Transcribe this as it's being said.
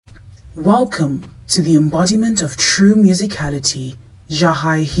Welcome to the embodiment of true musicality.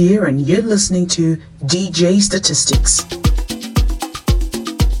 Jahai here, and you're listening to DJ Statistics.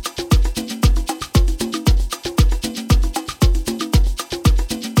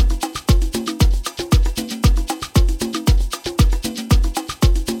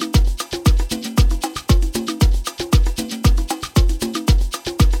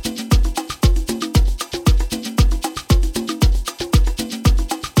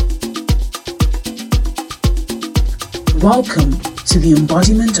 Welcome to the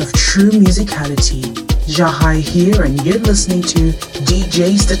embodiment of true musicality. Jahai here, and you're listening to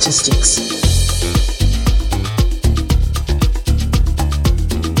DJ Statistics.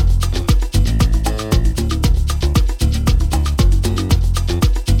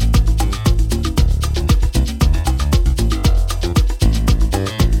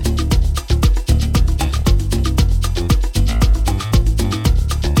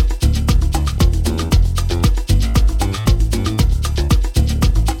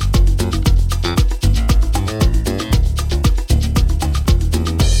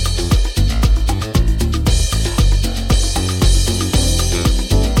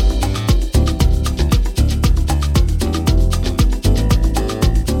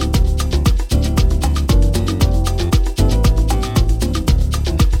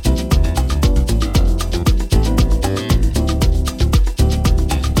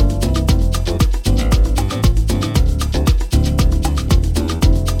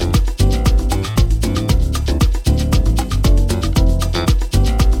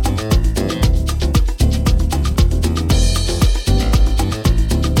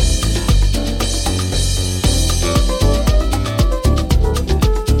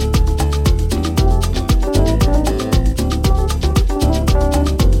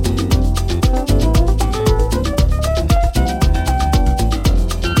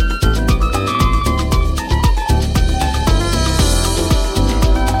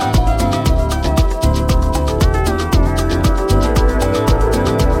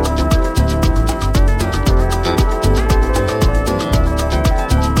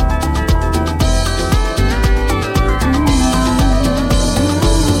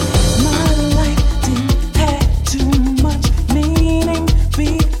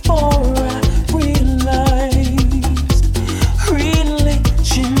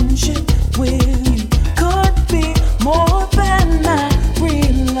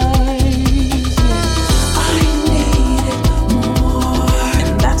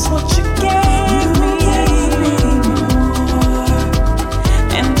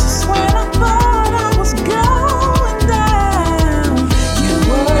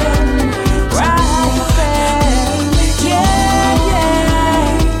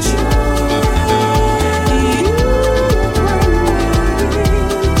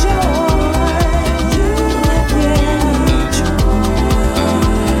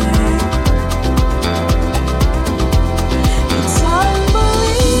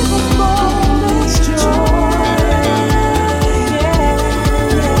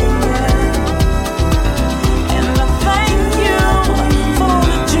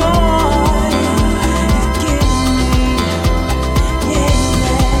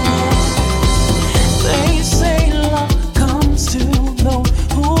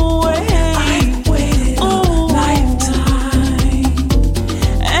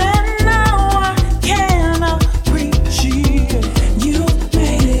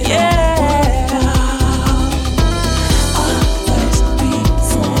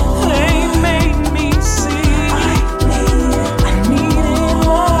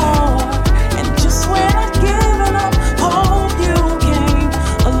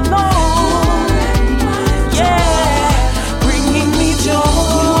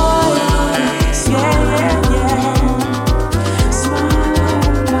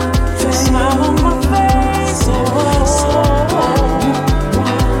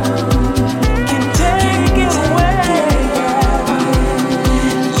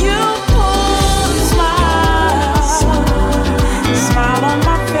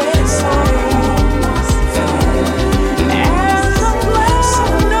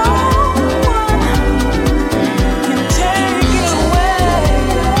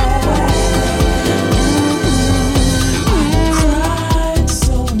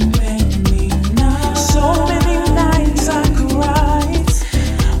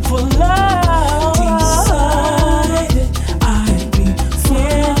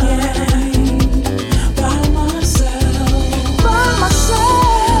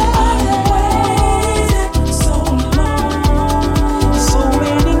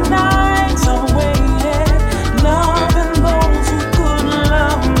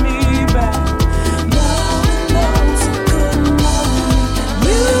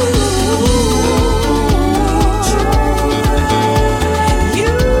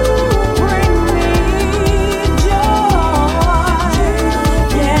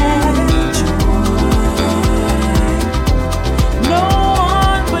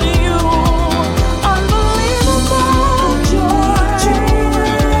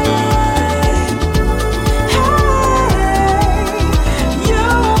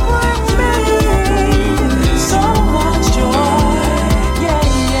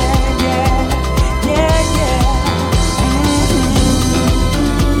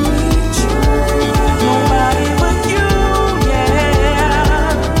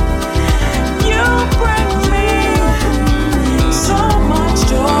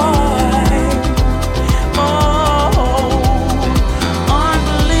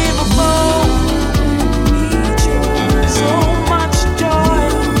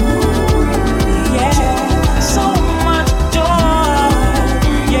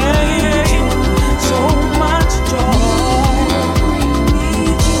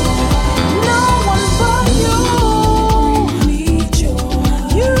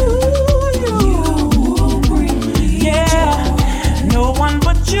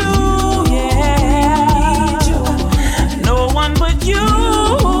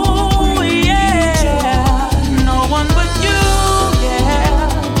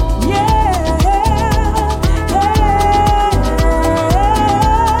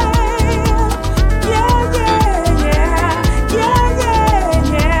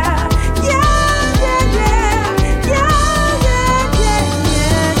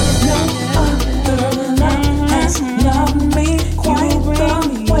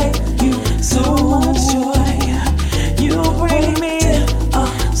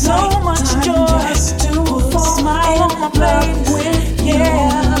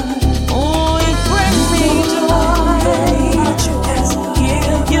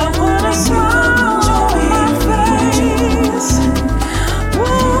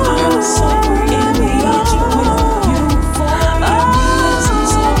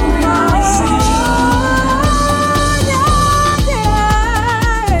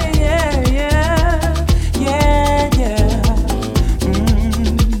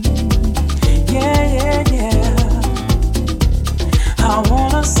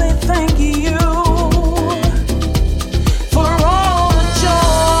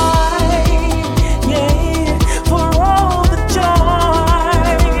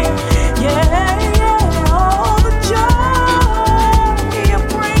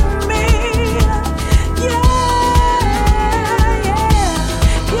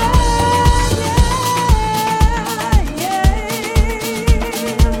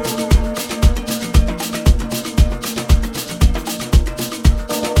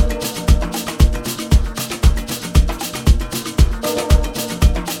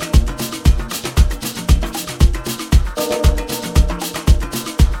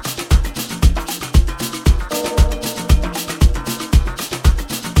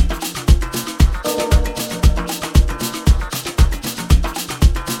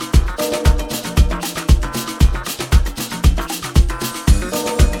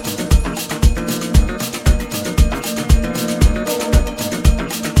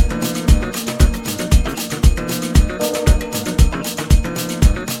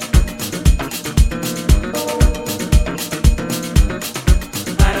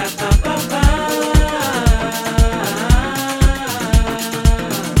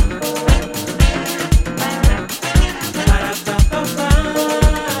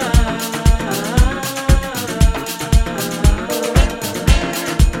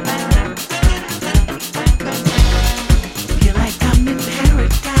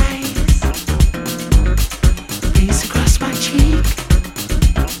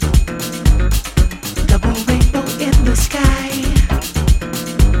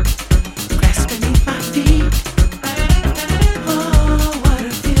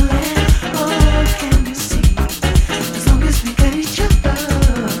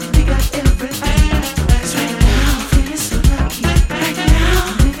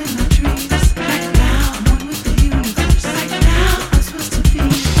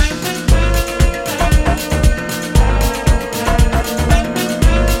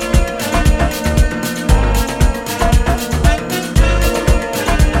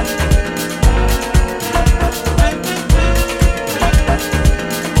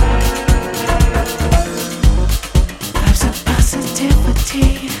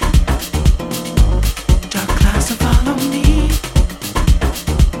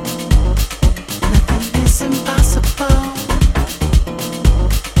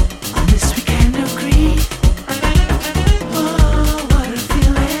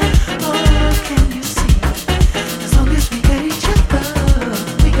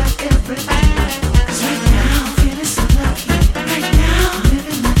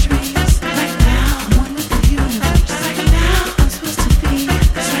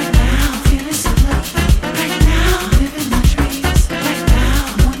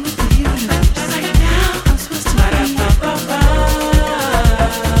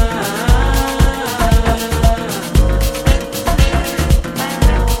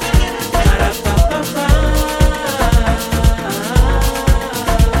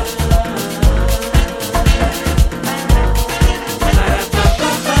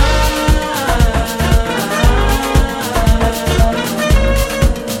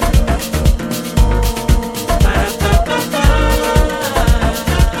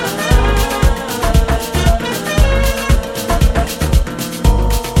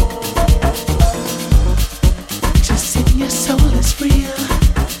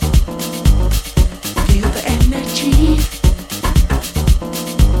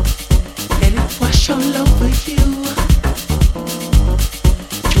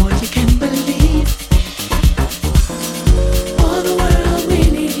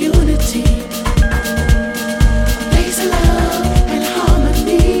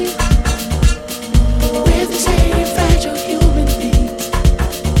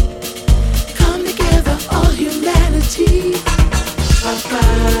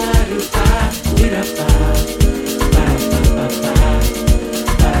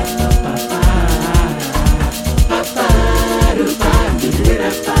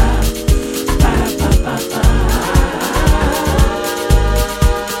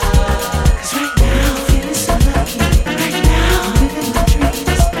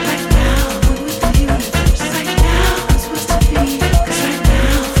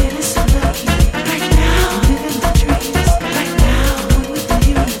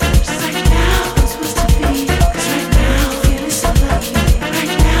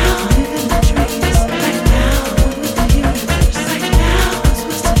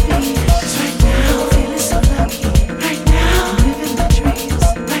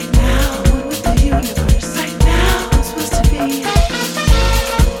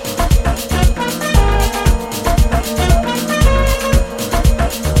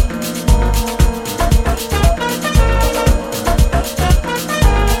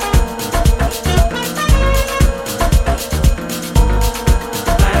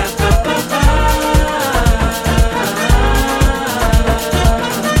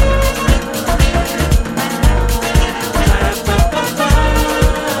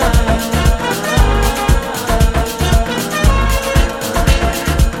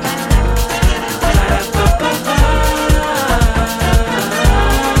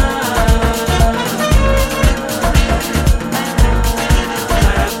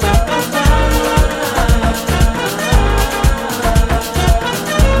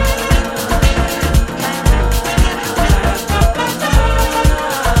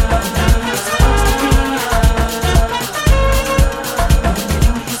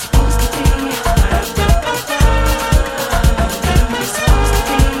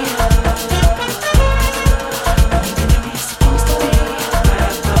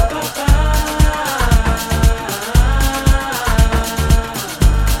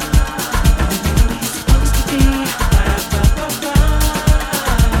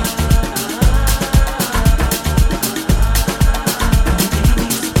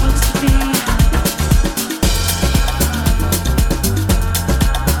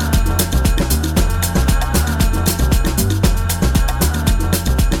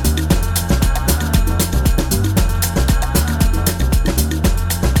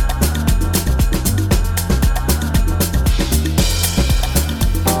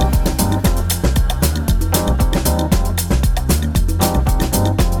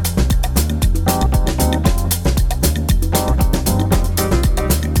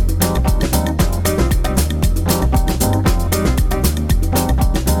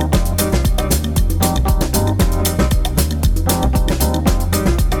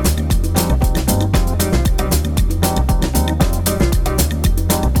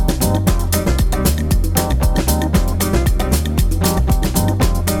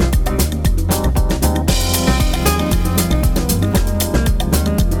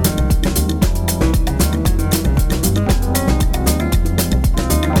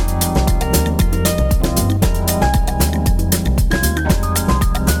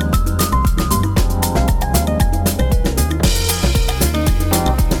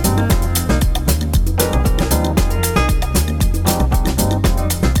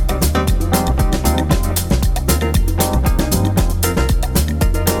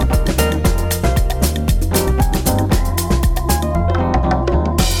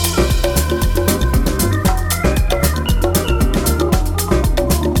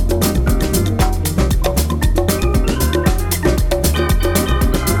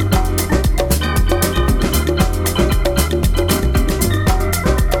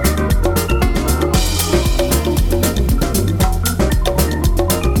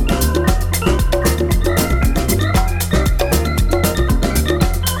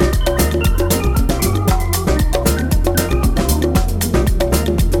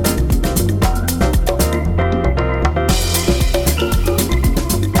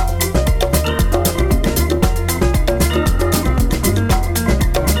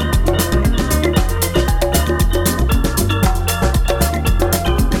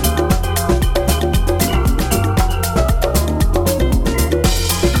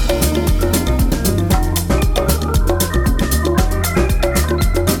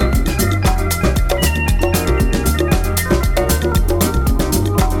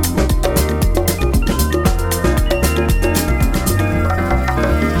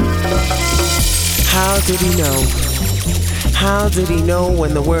 did he know? How did he know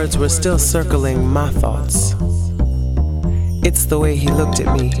when the words were still circling my thoughts? It's the way he looked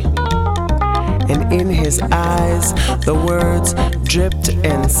at me. And in his eyes, the words dripped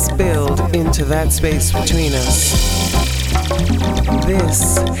and spilled into that space between us.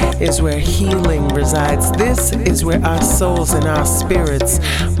 This is where healing resides. This is where our souls and our spirits,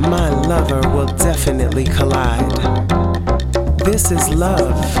 my lover, will definitely collide. This is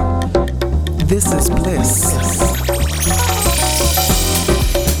love. This is bliss.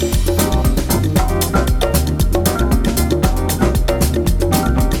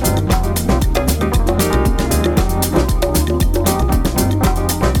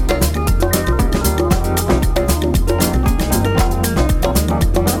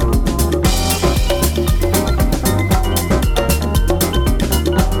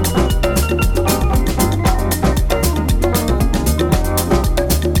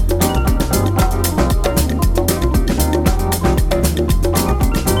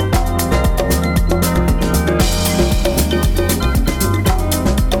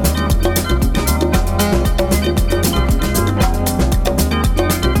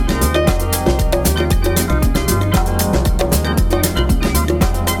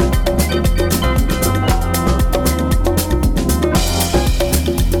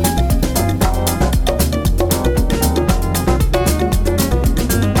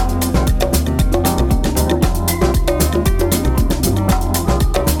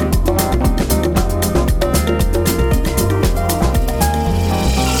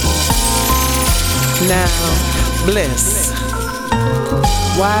 Bliss.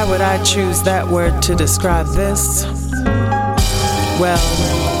 Why would I choose that word to describe this? Well,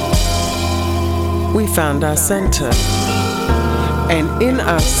 we found our center. And in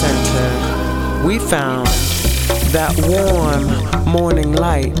our center, we found that warm morning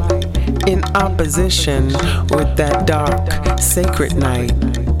light in opposition with that dark, sacred night.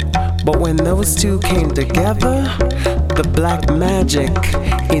 But when those two came together, the black magic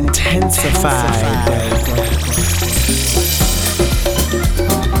intensified.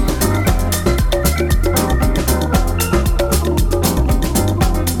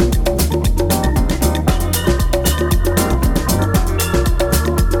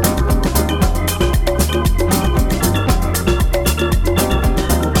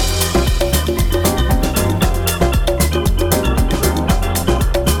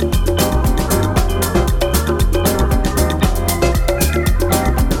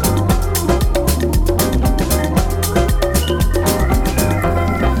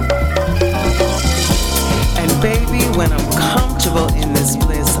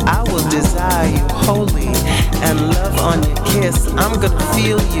 I'm gonna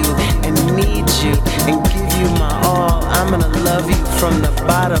feel you and need you and give you my all. I'm gonna love you from the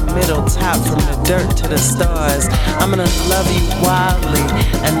bottom, middle, top, from the dirt to the stars. I'm gonna love you wildly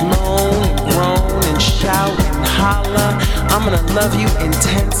and moan and groan and shout and holler. I'm gonna love you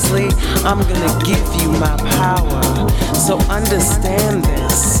intensely. I'm gonna give you my power. So understand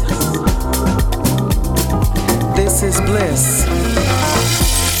this. This is bliss.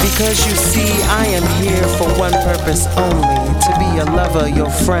 Because you see, I am here for one purpose only, to be your lover, your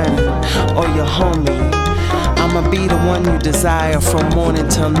friend, or your homie. I'ma be the one you desire from morning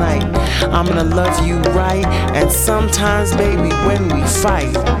till night. I'm gonna love you right, and sometimes, baby, when we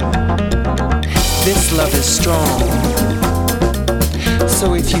fight, this love is strong.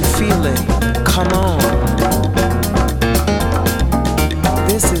 So if you feel it, come on.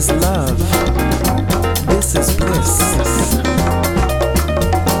 This is love. This is bliss.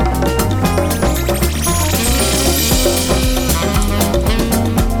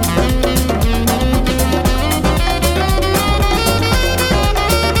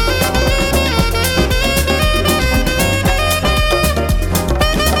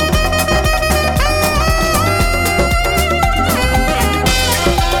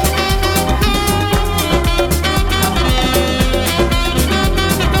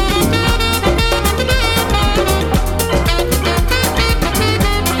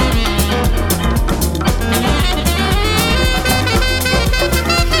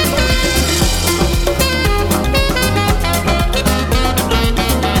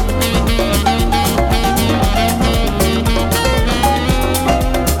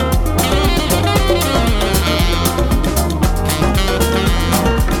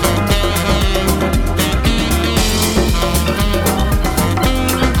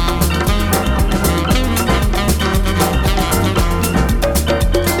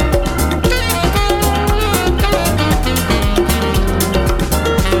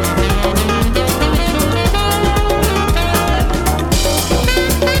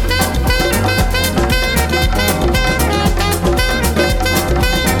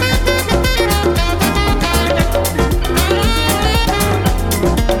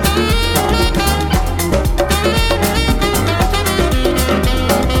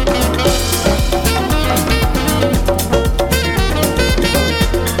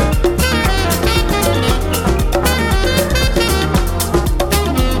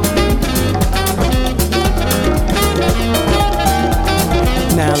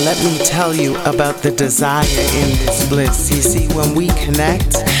 let me tell you about the desire in this bliss. You see, when we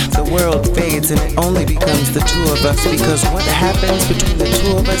connect, the world fades and it only becomes the two of us, because what happens between the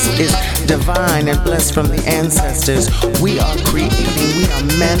two of us is divine and blessed from the ancestors. We are creating, we are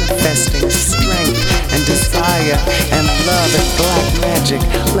manifesting strength and desire and love and black magic.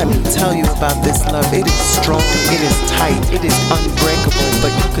 Let me tell you about this love. It is strong, it is tight, it is unbreakable,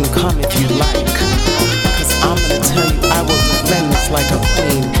 but you can come if you like. Cause I'm gonna tell you, I will defend this like a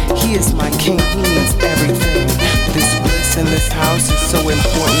queen. He is my king, he needs everything. This bliss in this house is so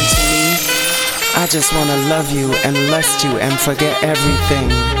important to me. I just wanna love you and lust you and forget everything.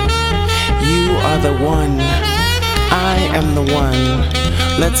 You are the one, I am the one.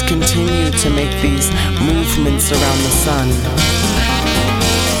 Let's continue to make these movements around the sun.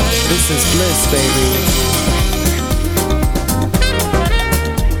 This is bliss, baby.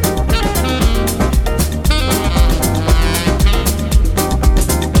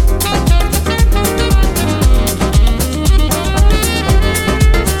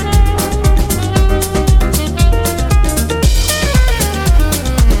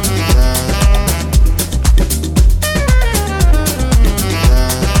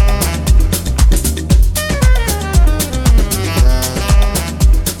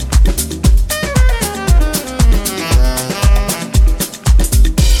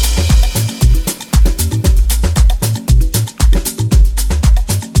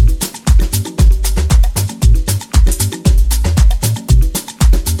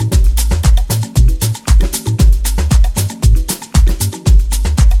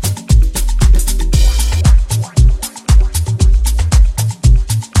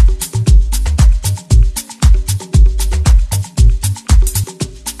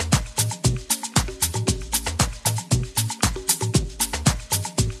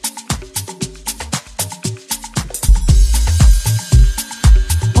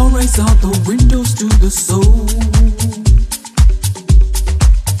 Raise all the windows to the soul.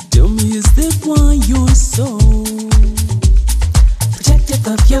 Tell me, is that why you're so protective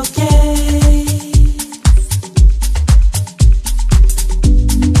of your gaze?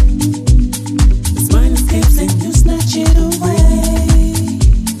 This mind escapes and you snatch it away,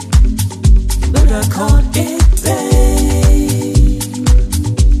 but I caught it, babe.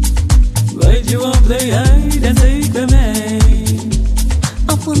 Why'd you all play hide and seek the man?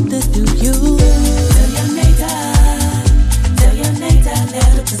 I wonder, do you tell your neighbor,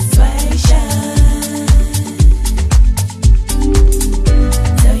 little persuasion.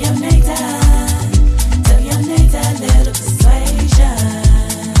 Tell your neighbor, little persuasion.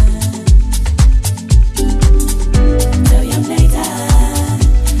 Tell your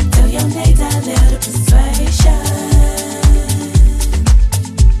neighbor, little persuasion. Tell your neighbor, little persuasion.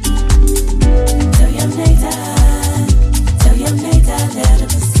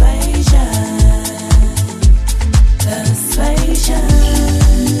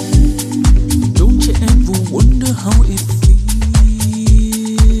 Don't you ever wonder how it feels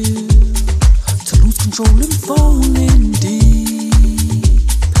to lose control and fall in deep?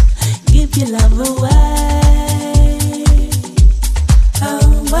 Give your love away,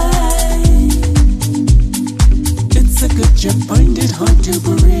 away. It's a good you find it hard to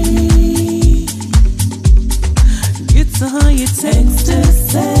breathe. It's a high, it's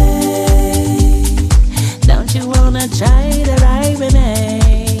ecstasy. Don't you wanna try to ride with me?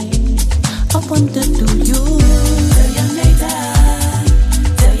 I wonder, do you tell your neighbor,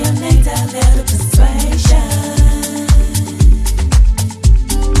 little persuasion.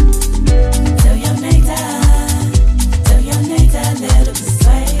 Tell your neighbor, little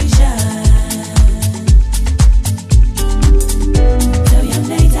persuasion. Tell your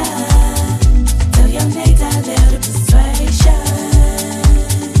neighbor, little persuasion.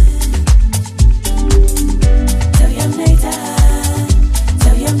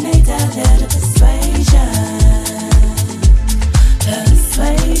 Tell your neighbor, little persuasion.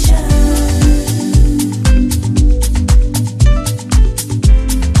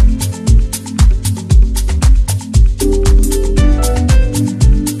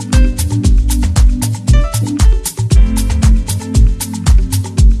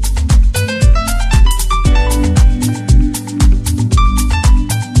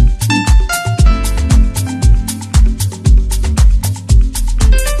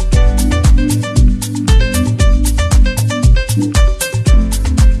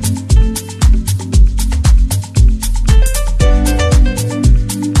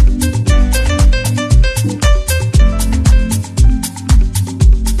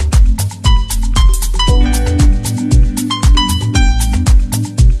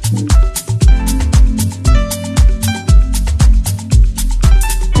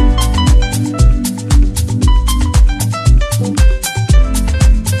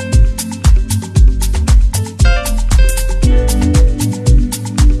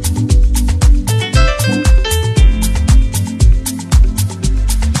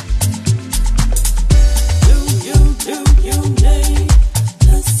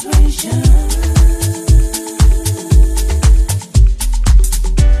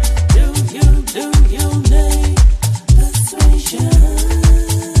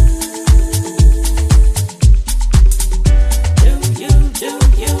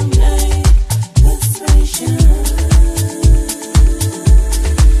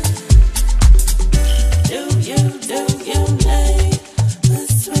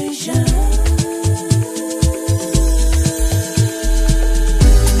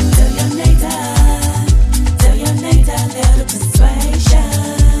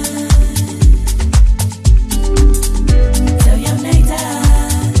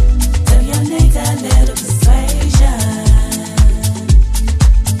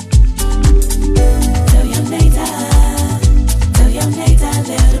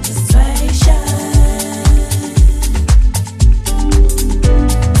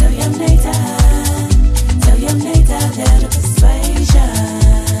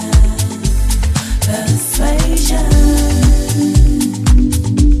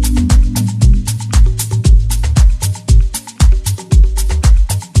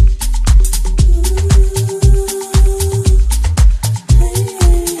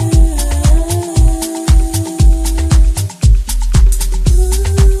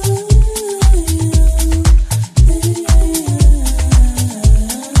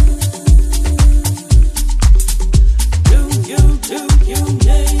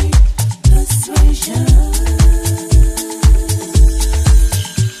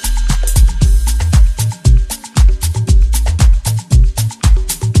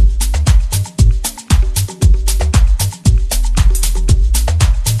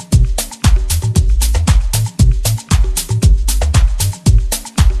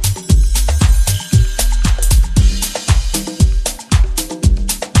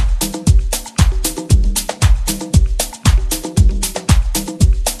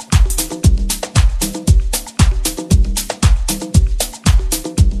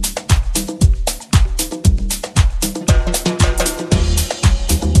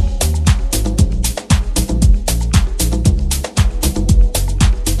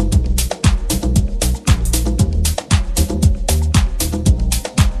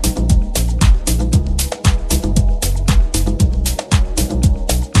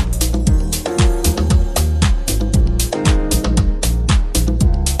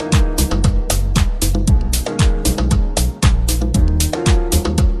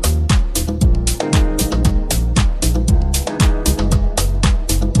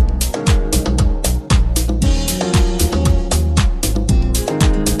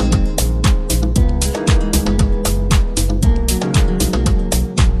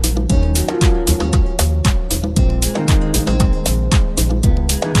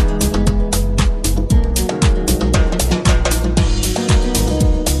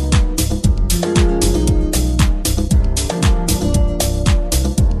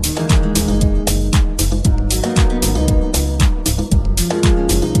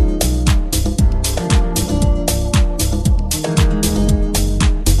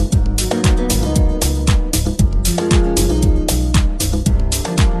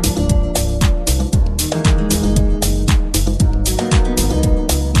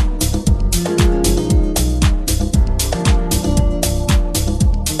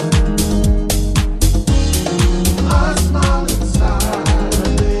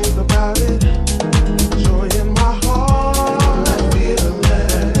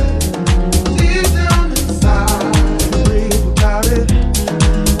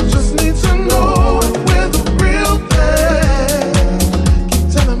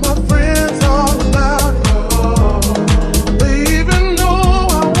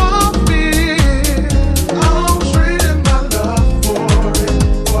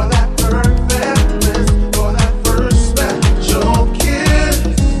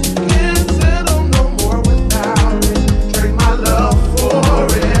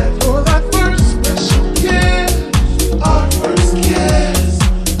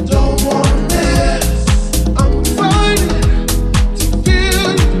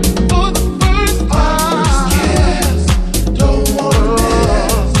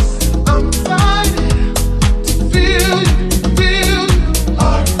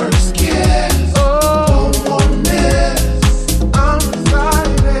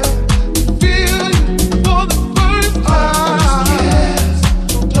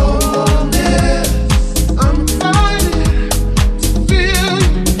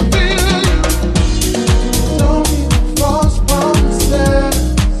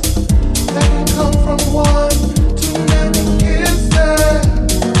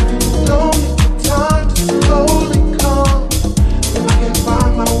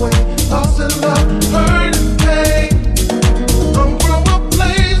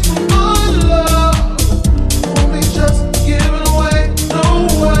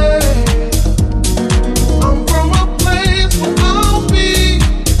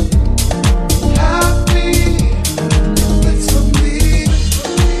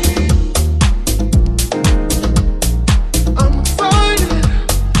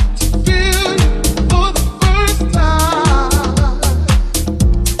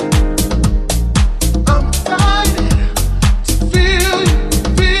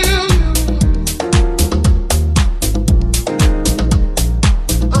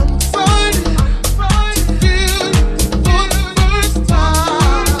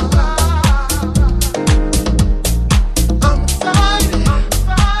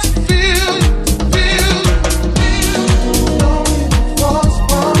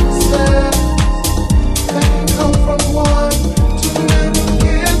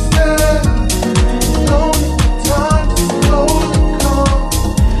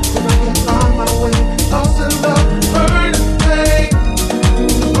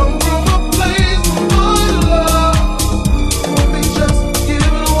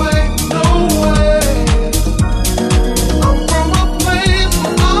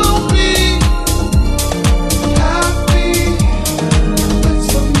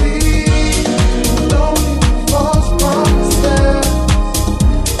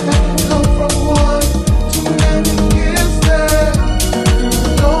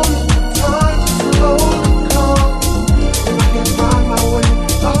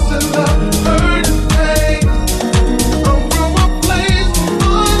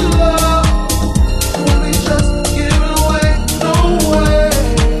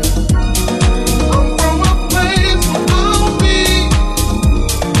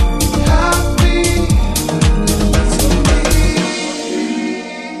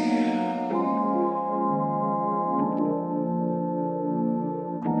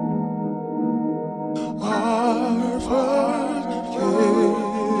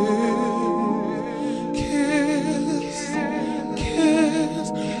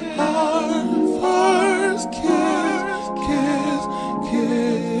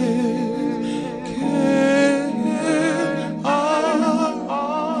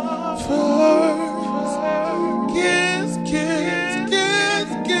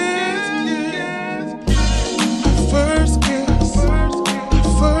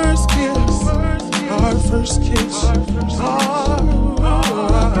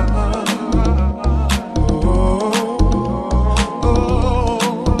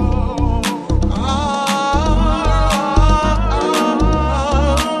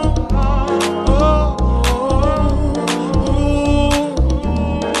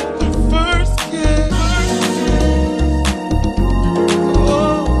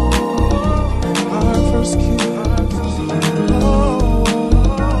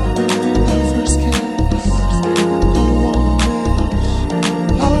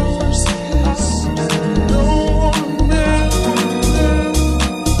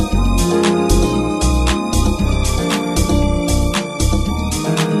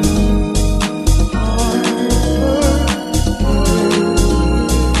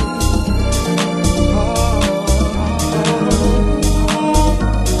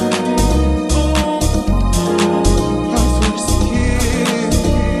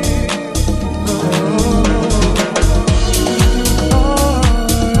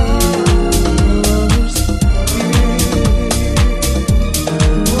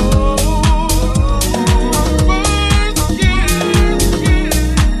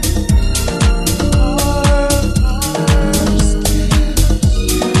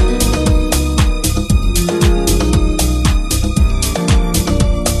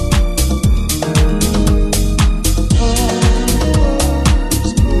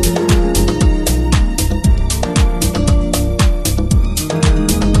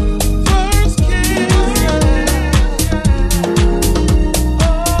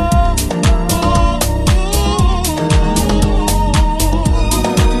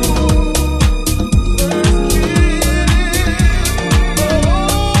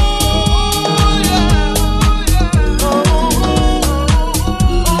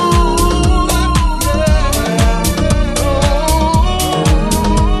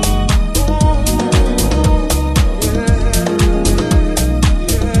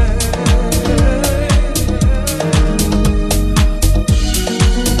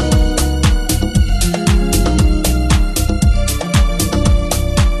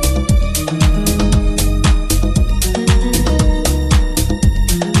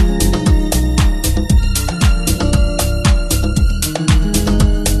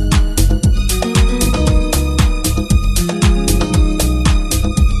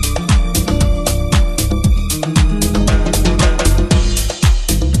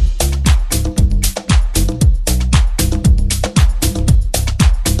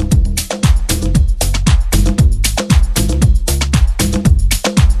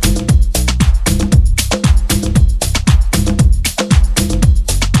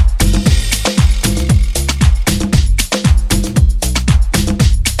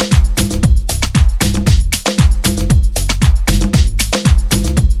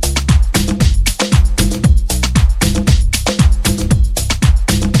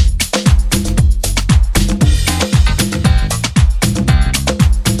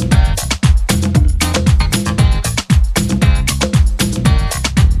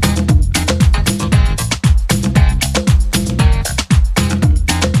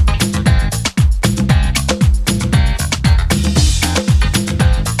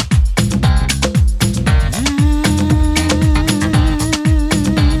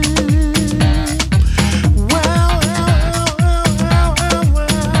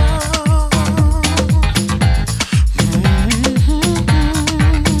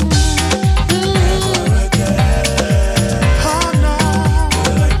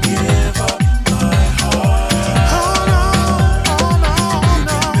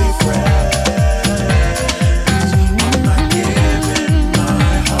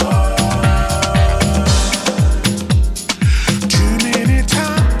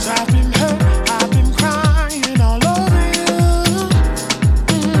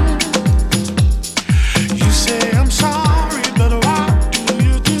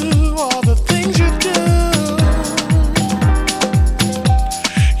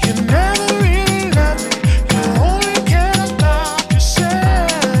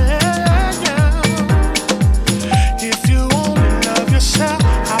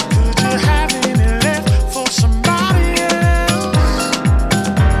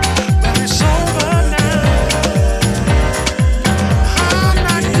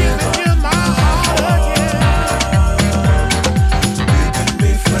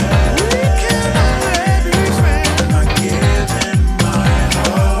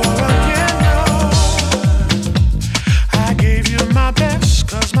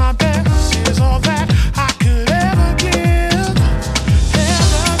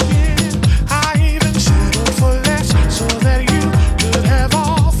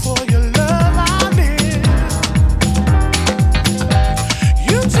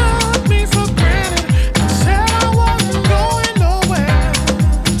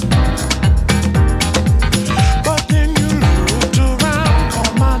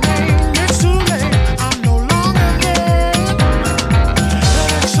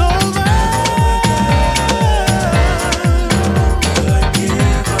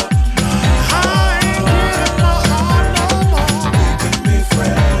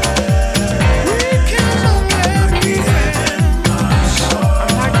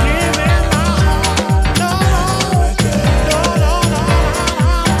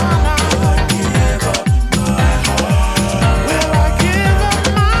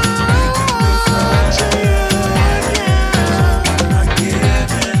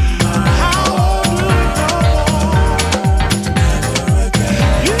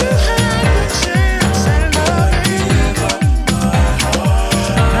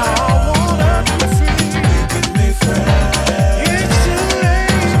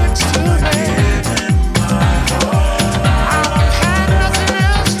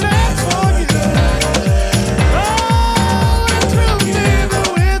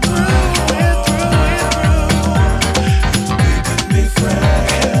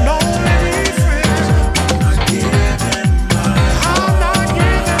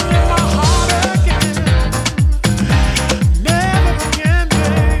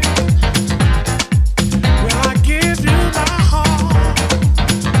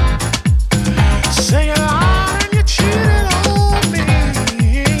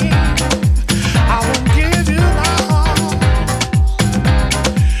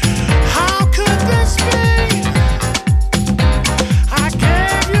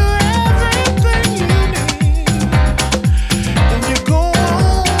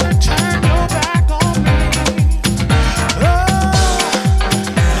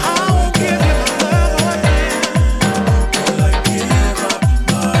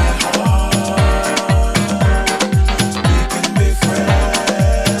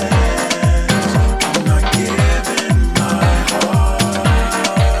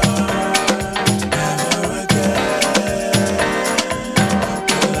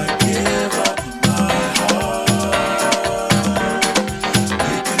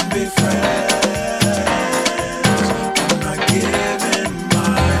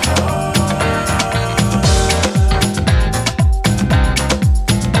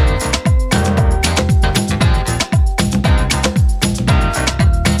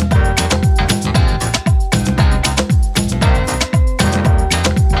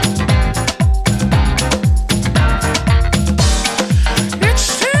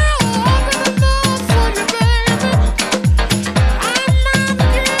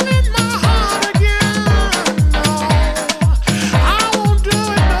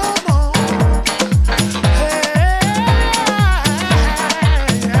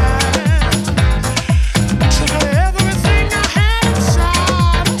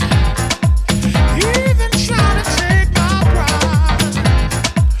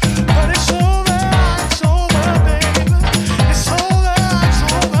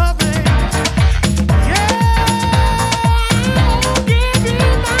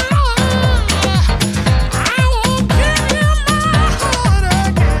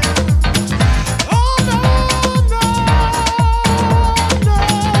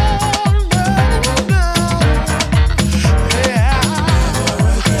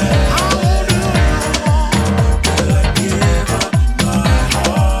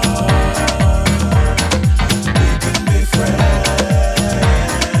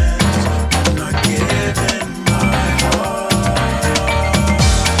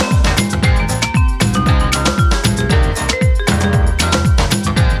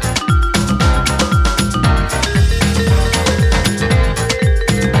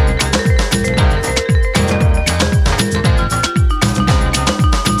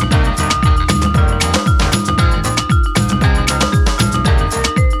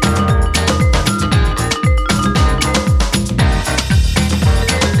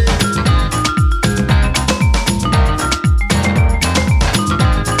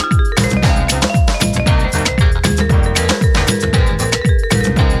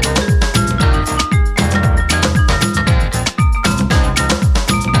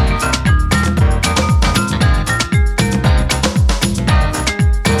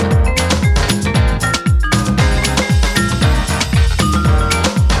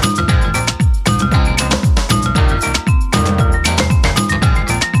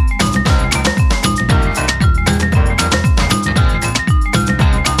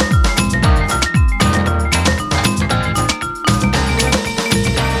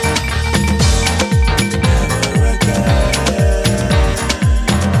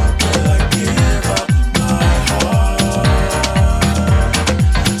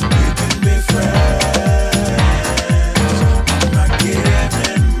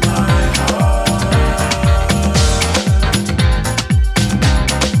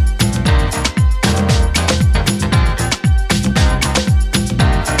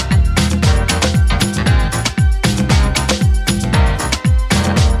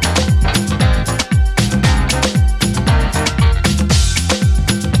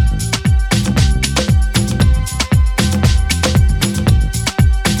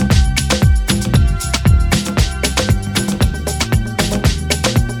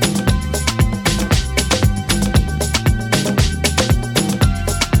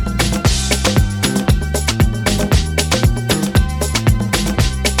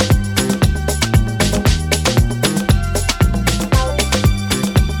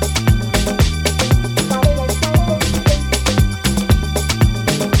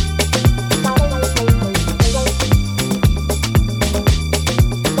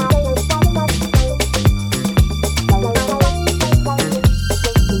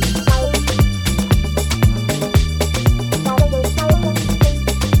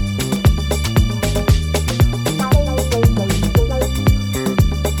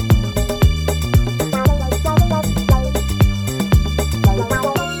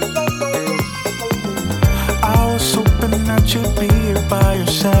 by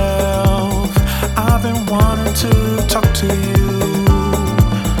yourself. I've been wanting to talk to you.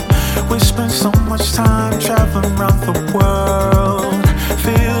 We spend so much time traveling around the world.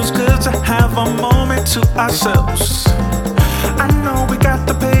 Feels good to have a moment to ourselves. I know we got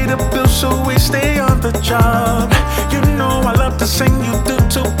to pay the bills, so we stay on the job. You know I love to sing, you do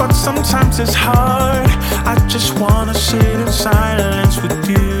too, but sometimes it's hard. I just wanna sit in silence with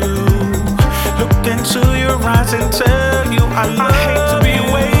you, look into your eyes and tell you I hate to be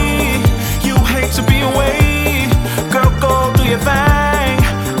away, you hate to be away. Girl, go do your thing,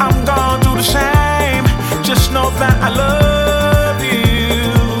 I'm gonna do the same. Just know that I love you,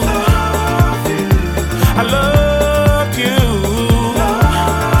 I love you.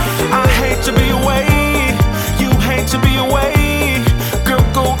 I hate to be away, you hate to be away. Girl,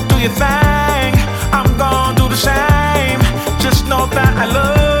 go do your thing, I'm gonna do the same. Just know that I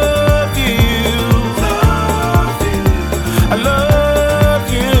love you, I love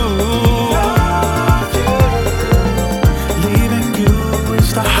you. Leaving you is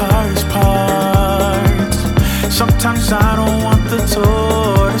the hardest part. Sometimes I don't want the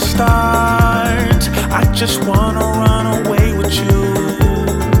tour to start. I just wanna run away with you,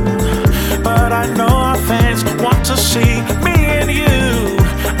 but I know our fans want to see me and you.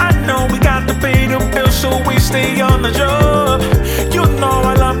 I know we got to pay the bills, so we stay on the job. You know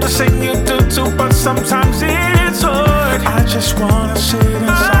I love to sing, you do too, but sometimes it's hard. I just wanna sit in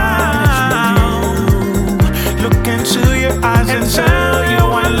silence with you, look into your eyes and tell you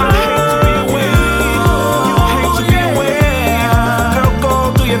I hate to be away, you hate to be away. Girl, go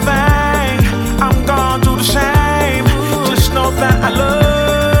do your thing, I'm gonna do the same. Just know that I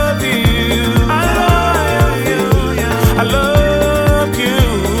love you, I love you, I love you.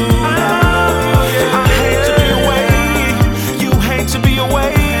 I hate to be away, you hate to be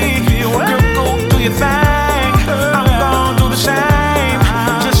away. Girl, go do your thing, I'm gonna do the same.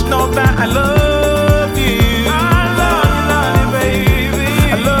 Just know that I love you, I love you, baby.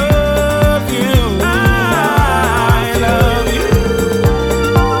 I love you, I love you.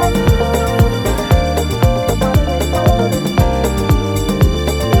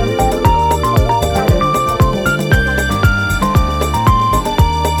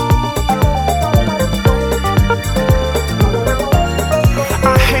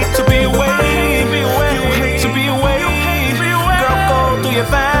 I hate to be away, you hate to be away. Girl, go do your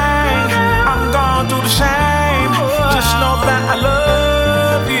thing, I'm gonna do the same. Just know that I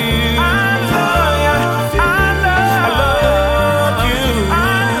love you, I love you.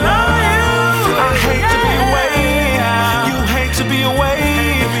 I hate to be away, you hate to be away.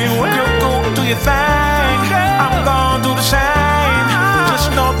 Girl, go do your thing.